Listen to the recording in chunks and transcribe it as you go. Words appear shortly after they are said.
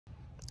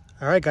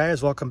All right,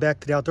 guys, welcome back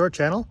to the Outdoor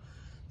Channel.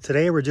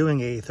 Today we're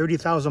doing a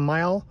 30,000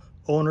 mile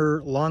owner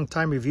long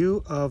time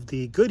review of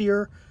the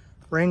Goodyear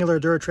Wrangler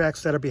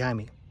DuraTracs that are behind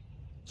me.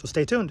 So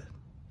stay tuned.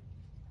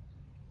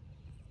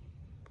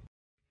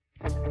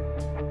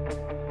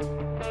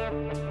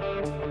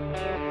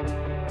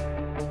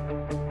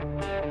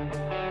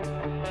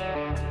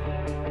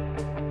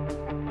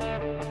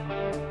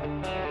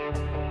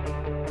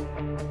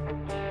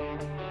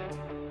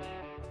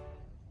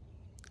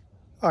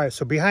 All right,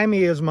 so behind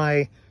me is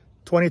my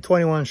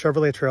 2021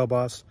 Chevrolet Trail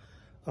Boss.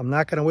 I'm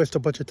not going to waste a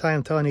bunch of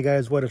time telling you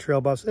guys what a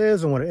Trail Boss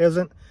is and what it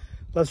isn't.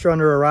 Unless you're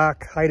under a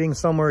rock hiding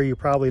somewhere, you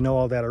probably know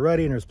all that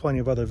already, and there's plenty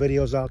of other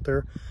videos out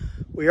there.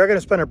 We are going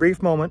to spend a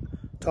brief moment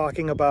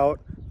talking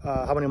about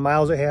how many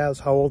miles it has,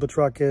 how old the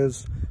truck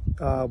is,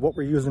 what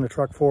we're using the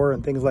truck for,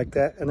 and things like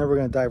that. And then we're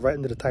going to dive right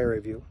into the tire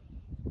review.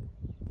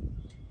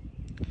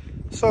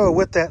 So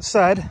with that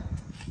said,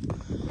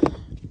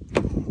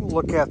 we'll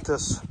look at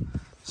this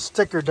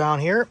sticker down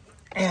here.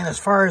 And as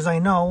far as I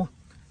know,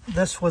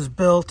 this was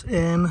built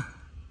in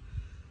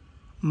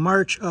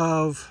March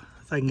of,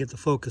 if I can get the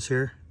focus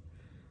here.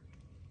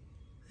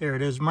 There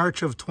it is,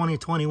 March of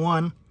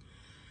 2021.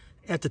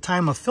 At the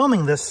time of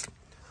filming this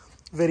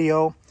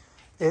video,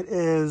 it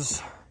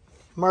is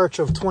March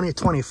of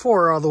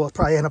 2024, although it'll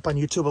probably end up on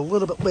YouTube a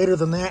little bit later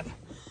than that.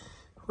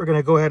 We're going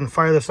to go ahead and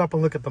fire this up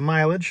and look at the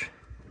mileage.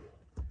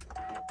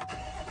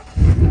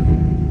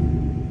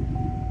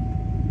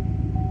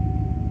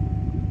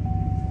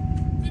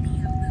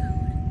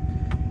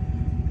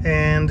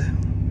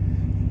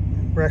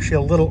 And we're actually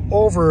a little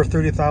over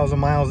 30,000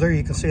 miles there.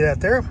 You can see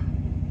that there.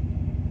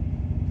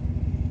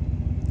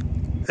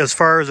 As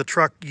far as the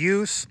truck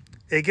use,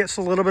 it gets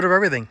a little bit of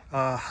everything.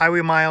 Highway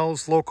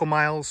miles, local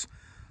miles.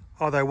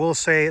 Although I will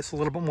say it's a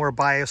little bit more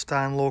biased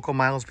on local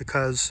miles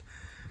because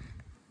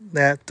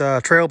that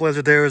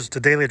Trailblazer there is the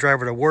daily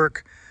driver to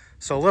work.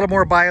 So a little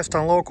more biased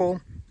on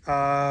local.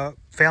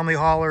 Family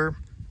hauler.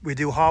 We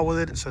do haul with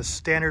it. It's a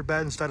standard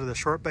bed instead of the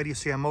short bed you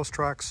see on most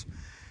trucks.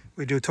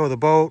 We do tow the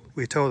boat,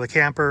 we tow the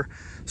camper.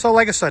 So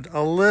like I said,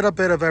 a little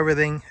bit of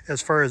everything as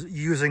far as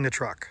using the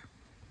truck.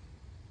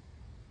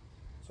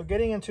 So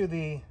getting into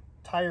the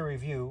tire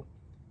review,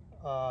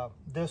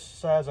 this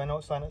says, I know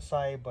it's on its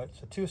side, but it's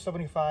a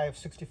 275,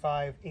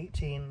 65,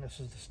 18. This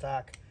is the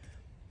stock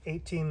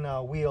 18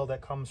 wheel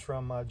that comes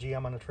from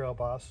GM on the Trail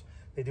Boss.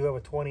 They do have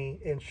a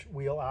 20-inch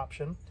wheel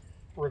option.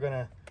 We're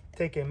gonna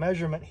take a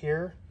measurement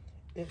here.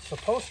 It's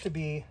supposed to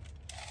be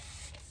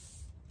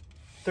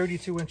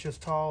 32 inches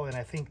tall and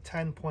I think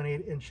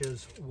 10.8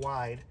 inches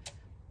wide.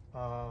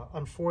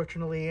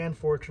 Unfortunately and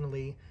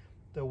fortunately,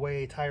 the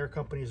way tire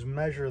companies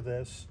measure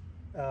this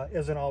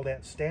isn't all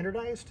that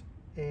standardized.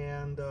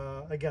 And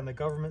again, the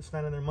government's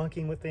not in there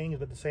monkeying with things,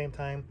 but at the same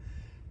time,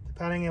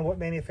 depending on what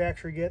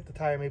manufacturer you get, the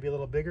tire may be a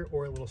little bigger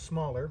or a little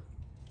smaller.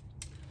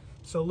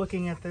 So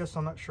looking at this,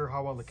 I'm not sure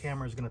how well the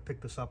camera is going to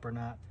pick this up or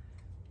not,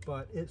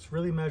 but it's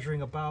really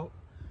measuring about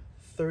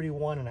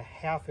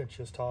 31.5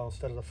 inches tall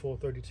instead of the full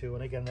 32.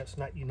 And again, that's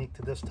not unique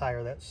to this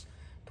tire. That's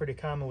pretty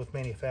common with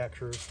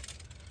manufacturers.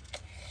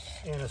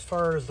 And as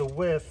far as the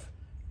width,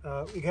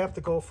 you have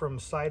to go from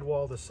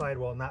sidewall to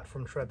sidewall, not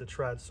from tread to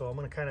tread. So I'm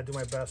going to kind of do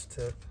my best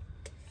to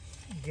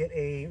get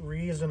a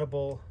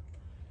reasonable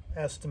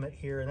estimate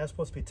here. And that's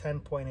supposed to be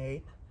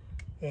 10.8.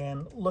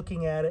 And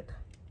looking at it,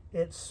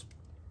 it's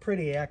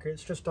pretty accurate.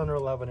 It's just under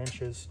 11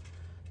 inches.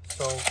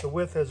 So the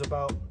width is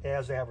about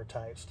as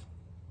advertised.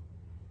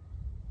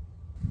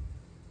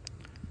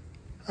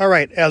 All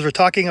right, as we're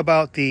talking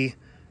about the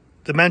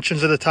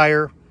dimensions of the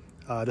tire,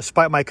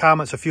 despite my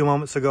comments a few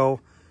moments ago,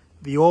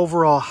 the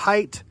overall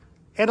height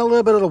and a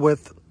little bit of the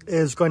width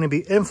is going to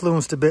be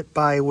influenced a bit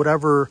by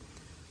whatever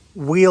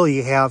wheel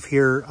you have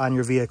here on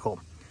your vehicle.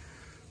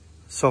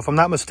 So if I'm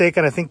not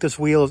mistaken, I think this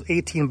wheel is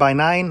 18 by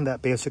 9.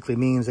 That basically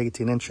means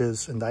 18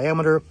 inches in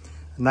diameter,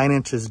 9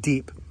 inches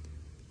deep.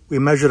 We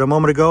measured a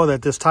moment ago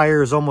that this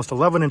tire is almost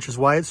 11 inches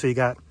wide, so you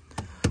got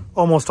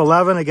almost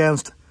 11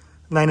 against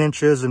 9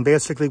 inches, and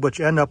basically what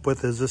you end up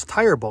with is this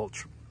tire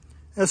bulge.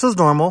 This is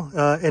normal,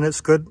 and it's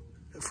good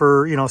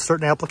for, you know,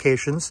 certain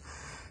applications.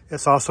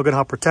 It's also going to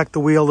help protect the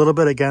wheel a little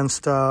bit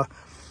against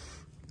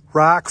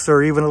rocks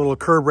or even a little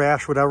curb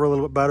rash, whatever, a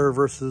little bit better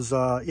versus,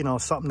 you know,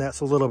 something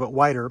that's a little bit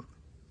wider.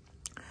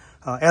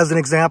 As an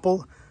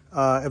example,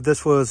 if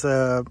this was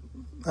kind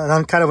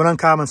of an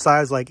uncommon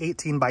size, like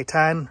 18 by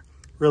 10,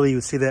 really you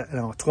would see that, you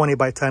know, 20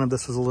 by 10 if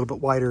this was a little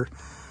bit wider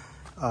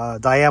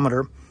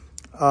diameter.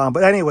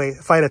 But anyway,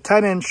 if I had a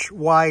 10-inch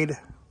wide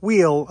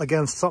wheel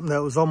against something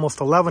that was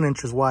almost 11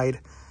 inches wide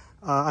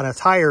on a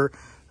tire,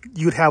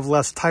 you'd have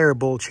less tire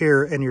bulge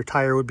here and your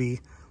tire would be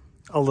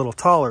a little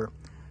taller.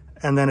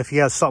 And then if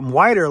you had something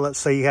wider, let's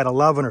say you had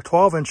 11 or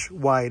 12-inch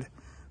wide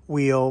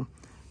wheel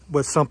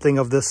with something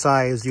of this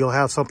size, you'll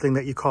have something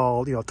that you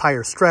call, you know,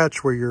 tire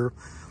stretch, where you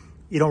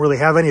don't really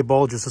have any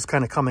bulge, it's just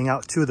kind of coming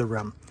out to the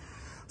rim.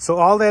 So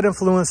all that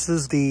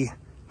influences the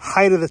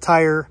height of the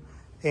tire.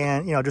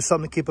 And, you know, just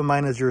something to keep in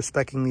mind as you're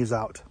speccing these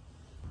out.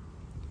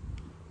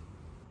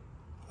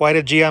 Why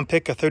did GM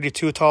pick a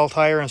 32 tall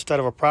tire instead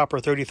of a proper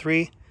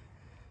 33?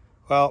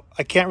 Well,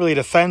 I can't really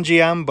defend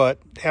GM, but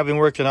having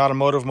worked in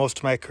automotive most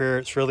of my career,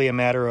 it's really a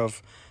matter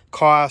of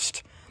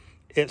cost,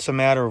 it's a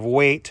matter of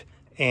weight,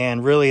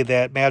 and really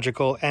that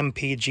magical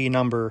MPG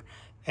number,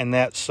 and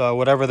that's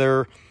whatever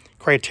their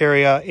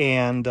criteria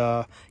and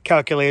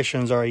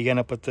calculations are, you end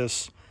up with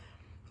this,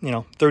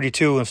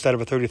 32 instead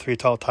of a 33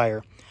 tall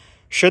tire.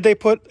 Should they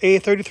put a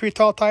 33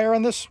 tall tire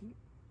on this?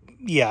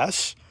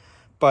 Yes,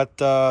 but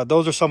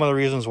those are some of the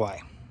reasons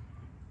why.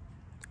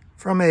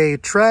 From a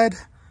tread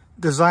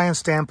design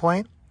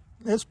standpoint,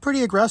 it's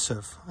pretty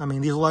aggressive. I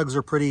mean, these lugs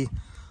are pretty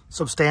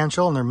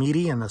substantial and they're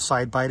meaty, and the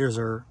side biters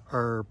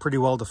are pretty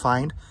well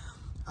defined.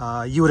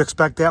 You would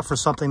expect that for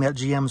something that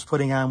GM's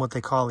putting on what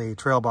they call a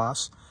Trail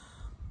Boss.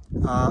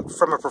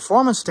 From a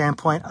performance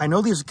standpoint, I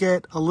know these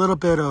get a little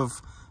bit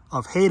of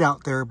hate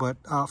out there, but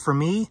for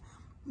me,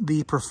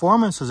 the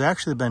performance has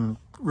actually been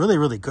really,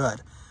 really good.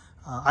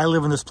 I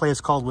live in this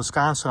place called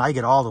Wisconsin. I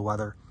get all the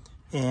weather.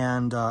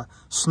 And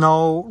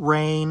snow,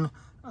 rain,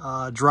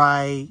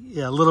 dry,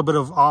 a little bit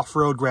of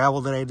off-road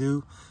gravel that I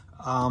do.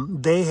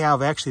 They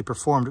have actually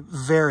performed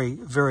very,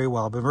 very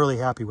well. I've been really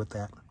happy with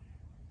that.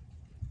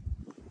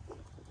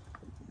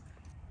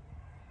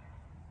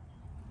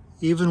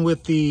 Even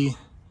with the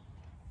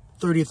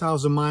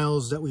 30,000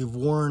 miles that we've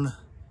worn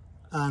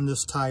on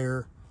this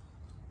tire,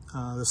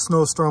 the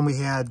snowstorm we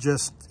had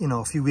just,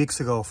 a few weeks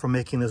ago from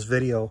making this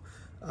video,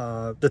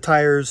 the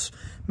tires,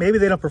 maybe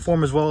they don't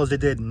perform as well as they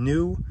did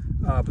new,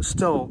 but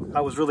still,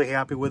 I was really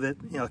happy with it.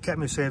 It kept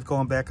me safe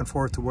going back and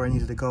forth to where I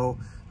needed to go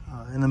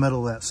in the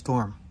middle of that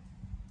storm.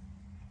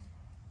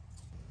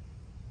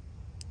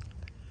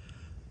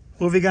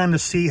 Moving on to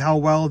see how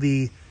well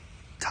the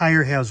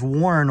tire has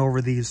worn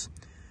over these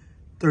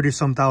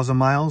 30-some thousand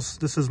miles.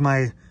 This is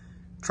my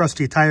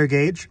trusty tire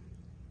gauge.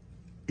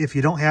 If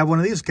you don't have one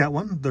of these, get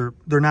one.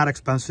 They're not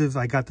expensive.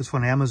 I got this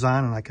one on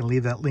Amazon, and I can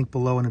leave that link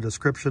below in the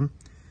description.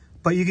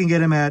 But you can get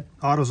them at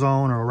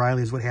AutoZone or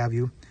O'Reilly's, what have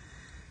you.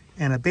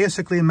 And it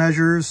basically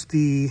measures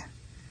the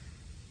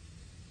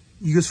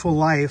useful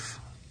life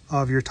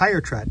of your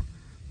tire tread.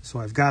 So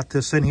I've got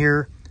this in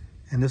here,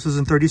 and this is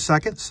in 30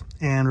 seconds,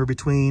 and we're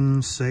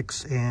between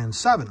 6 and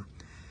 7.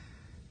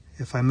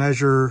 If I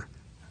measure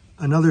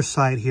another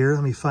side here,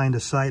 let me find a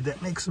side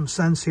that makes some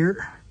sense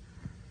here.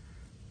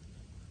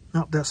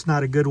 Nope, that's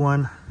not a good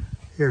one.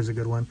 Here's a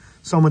good one.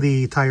 Some of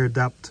the tire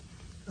depth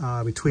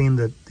between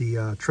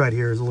the tread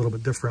here is a little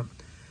bit different.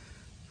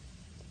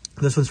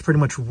 This one's pretty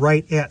much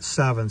right at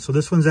 7. So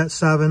this one's at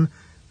 7.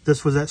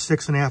 This was at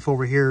 6.5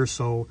 over here.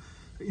 So,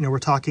 we're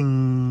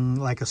talking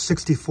like a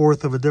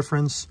 64th of a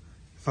difference,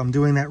 if I'm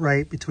doing that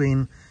right,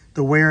 between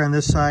the wear on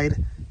this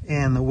side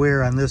and the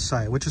wear on this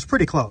side, which is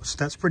pretty close.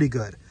 That's pretty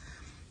good.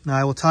 Now,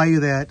 I will tell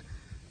you that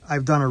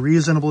I've done a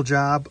reasonable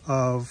job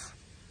of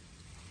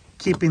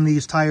keeping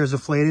these tires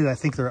inflated. I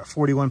think they're at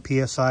 41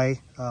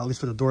 PSI, at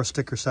least what the door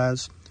sticker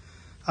says.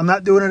 I'm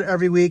not doing it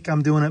every week.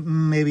 I'm doing it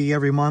maybe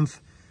every month.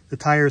 The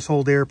tires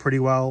hold air pretty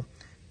well,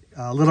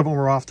 a little bit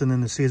more often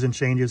than the season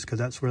changes, because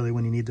that's really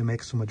when you need to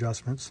make some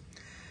adjustments.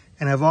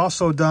 And I've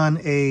also done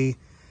a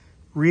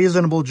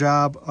reasonable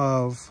job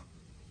of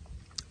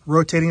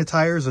rotating the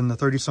tires. In the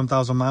 30-some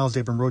thousand miles,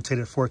 they've been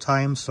rotated 4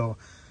 times. So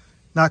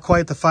not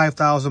quite the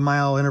 5,000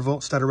 mile interval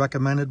instead of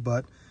recommended,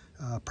 but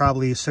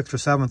probably 6,000 or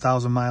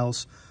 7,000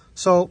 miles.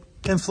 So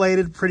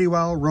inflated pretty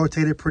well,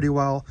 rotated pretty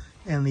well,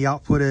 and the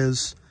output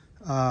is,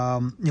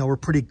 we're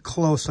pretty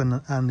close on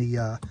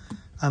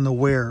the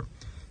wear.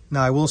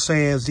 Now, I will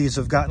say, as these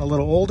have gotten a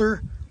little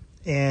older,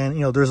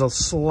 and there's a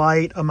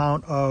slight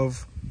amount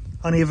of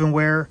uneven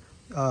wear,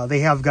 they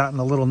have gotten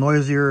a little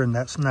noisier, and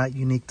that's not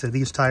unique to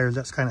these tires.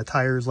 That's kind of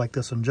tires like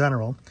this in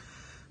general.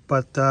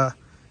 But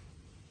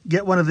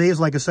get one of these,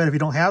 like I said, if you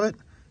don't have it,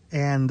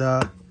 and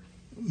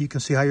you can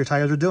see how your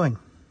tires are doing.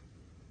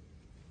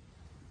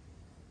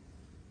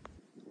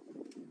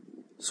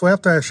 So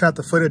after I shot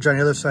the footage on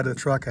the other side of the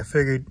truck, I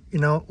figured,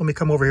 let me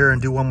come over here and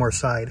do one more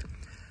side.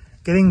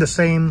 Getting the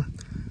same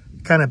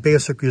kind of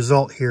basic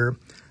result here,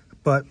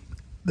 but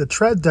the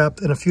tread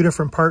depth in a few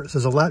different parts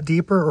is a lot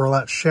deeper or a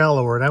lot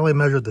shallower. And I only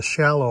measured the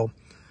shallow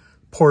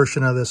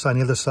portion of this on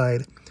the other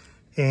side.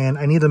 And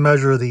I need to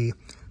measure the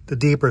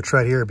deeper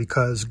tread here,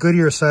 because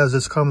Goodyear says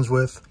this comes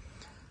with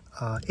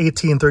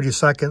 18-30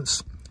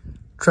 seconds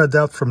tread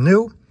depth from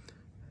new.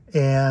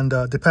 And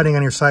depending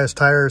on your size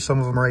tire, some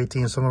of them are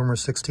 18, some of them are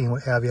 16,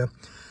 what have you.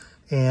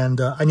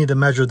 And I need to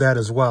measure that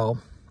as well.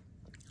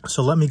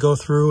 So let me go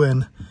through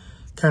and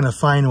kind of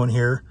find one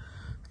here.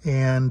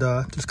 And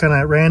just kind of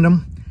at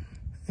random,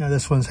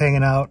 this one's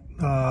hanging out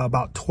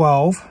about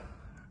 12,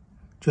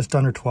 just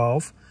under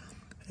 12.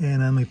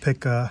 And then we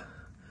pick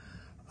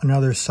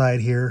another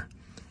side here,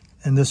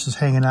 and this is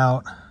hanging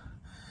out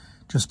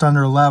just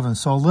under 11.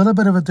 So a little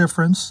bit of a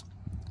difference.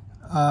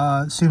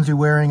 It seems to be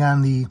wearing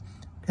on the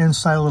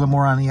inside, a little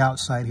more on the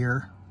outside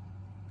here.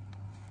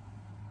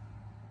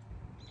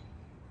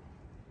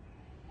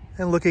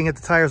 And looking at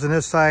the tires on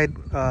this side,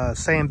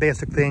 same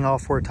basic thing. All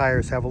 4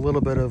 tires have a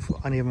little bit of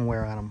uneven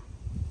wear on them.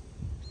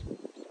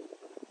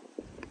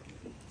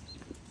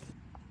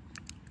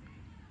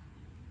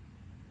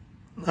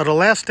 Now, the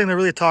last thing to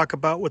really talk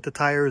about with the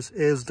tires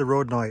is the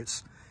road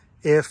noise.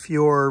 If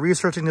you're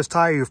researching this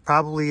tire, you've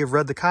probably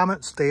read the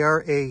comments. They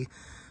are a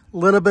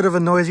little bit of a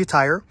noisy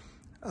tire.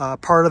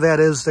 Part of that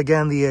is,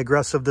 again, the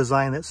aggressive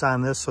design that's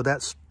on this, so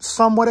that's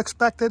somewhat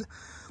expected.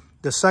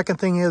 The second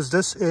thing is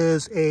this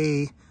is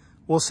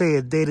we'll say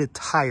a dated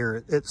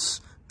tire.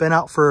 It's been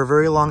out for a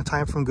very long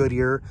time from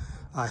Goodyear.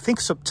 I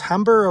think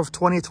September of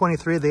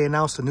 2023, they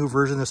announced a new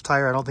version of this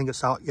tire. I don't think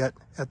it's out yet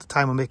at the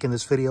time of making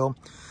this video.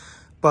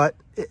 But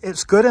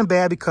it's good and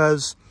bad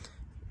because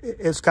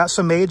it's got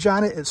some age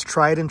on it. It's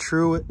tried and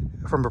true.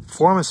 From a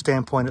performance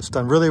standpoint, it's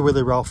done really,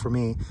 really well for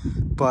me.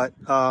 But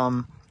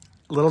a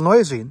little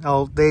noisy.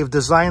 Now, they've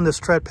designed this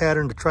tread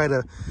pattern to try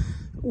to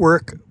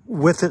work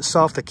with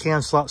itself to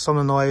cancel out some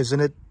of the noise,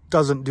 and it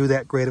doesn't do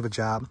that great of a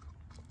job.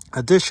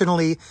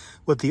 Additionally,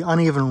 with the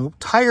uneven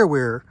tire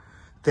wear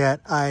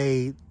that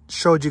I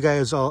showed you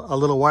guys a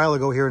little while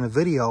ago here in a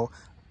video,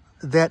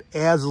 that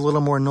adds a little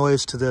more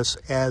noise to this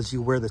as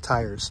you wear the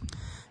tires.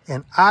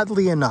 And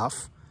oddly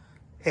enough,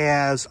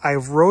 as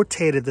I've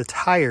rotated the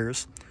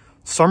tires,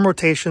 some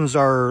rotations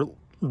are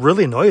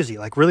really noisy,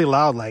 like really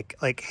loud, like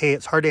hey,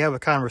 it's hard to have a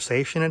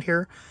conversation in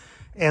here.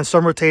 And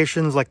some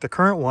rotations, like the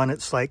current one,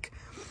 it's like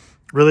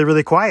really,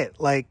 really quiet.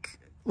 Like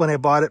when I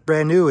bought it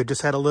brand new, it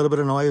just had a little bit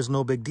of noise,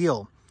 no big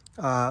deal.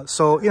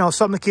 So, you know,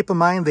 something to keep in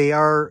mind. They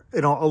are,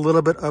 you know, a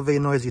little bit of a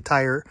noisy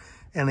tire,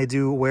 and they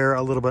do wear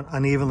a little bit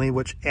unevenly,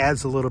 which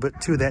adds a little bit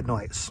to that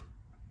noise.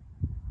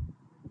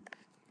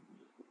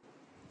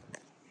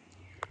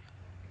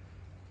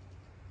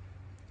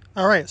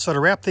 All right, so to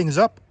wrap things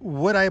up,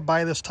 would I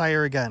buy this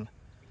tire again?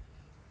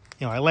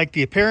 You know, I like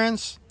the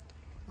appearance.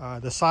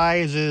 The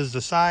size is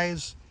the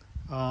size.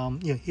 You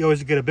know, you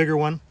always get a bigger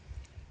one.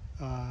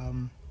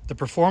 The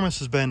performance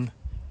has been,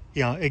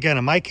 you know, again,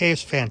 in my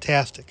case,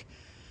 fantastic.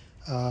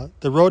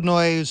 The road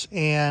noise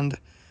and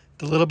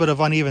the little bit of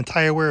uneven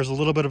tire wear is a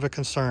little bit of a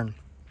concern.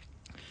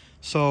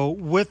 So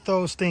with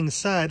those things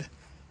said,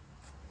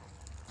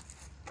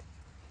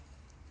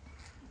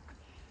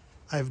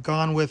 I've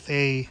gone with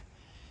a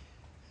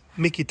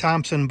Mickey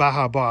Thompson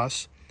Baja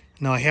Boss.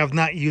 Now, I have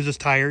not used this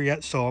tire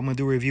yet, so I'm going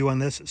to do a review on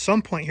this at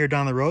some point here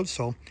down the road.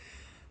 So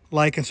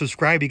like and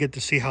subscribe, you get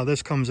to see how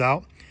this comes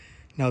out.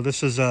 Now,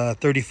 this is a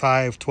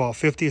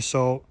 35-1250,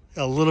 so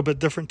a little bit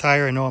different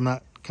tire. I know I'm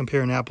not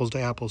comparing apples to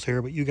apples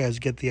here, but you guys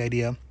get the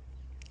idea.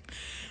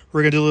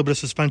 We're going to do a little bit of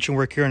suspension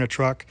work here in the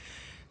truck.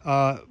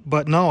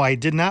 But no, I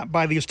did not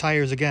buy these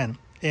tires again.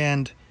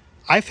 And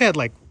I've had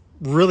like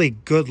really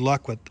good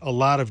luck with a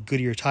lot of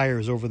Goodyear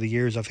tires over the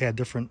years. I've had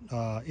different,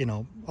 you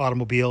know,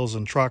 automobiles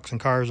and trucks and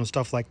cars and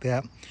stuff like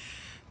that.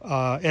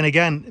 And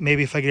again,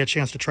 maybe if I get a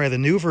chance to try the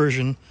new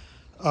version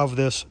of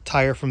this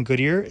tire from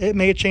Goodyear, it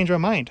may change my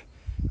mind.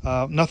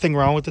 Nothing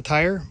wrong with the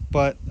tire,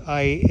 but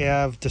I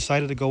have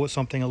decided to go with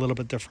something a little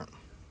bit different.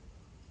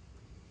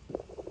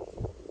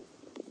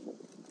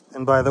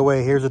 And by the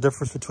way, here's the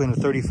difference between a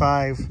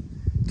 35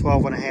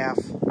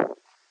 12.5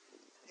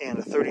 and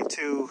a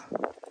 32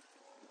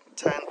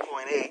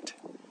 10.8.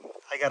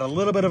 I got a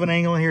little bit of an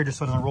angle in here just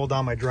so it doesn't roll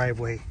down my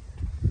driveway,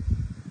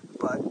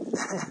 but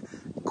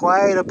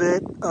quite a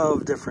bit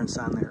of difference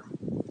on there.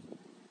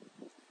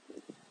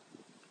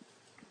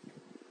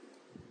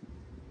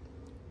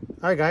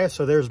 All right, guys,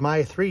 so there's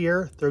my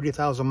 3-year,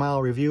 30,000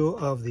 mile review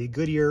of the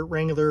Goodyear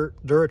Wrangler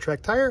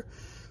DuraTrac tire.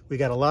 We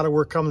got a lot of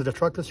work coming to the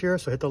truck this year,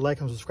 so hit the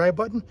like and subscribe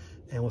button,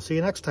 and we'll see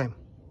you next time.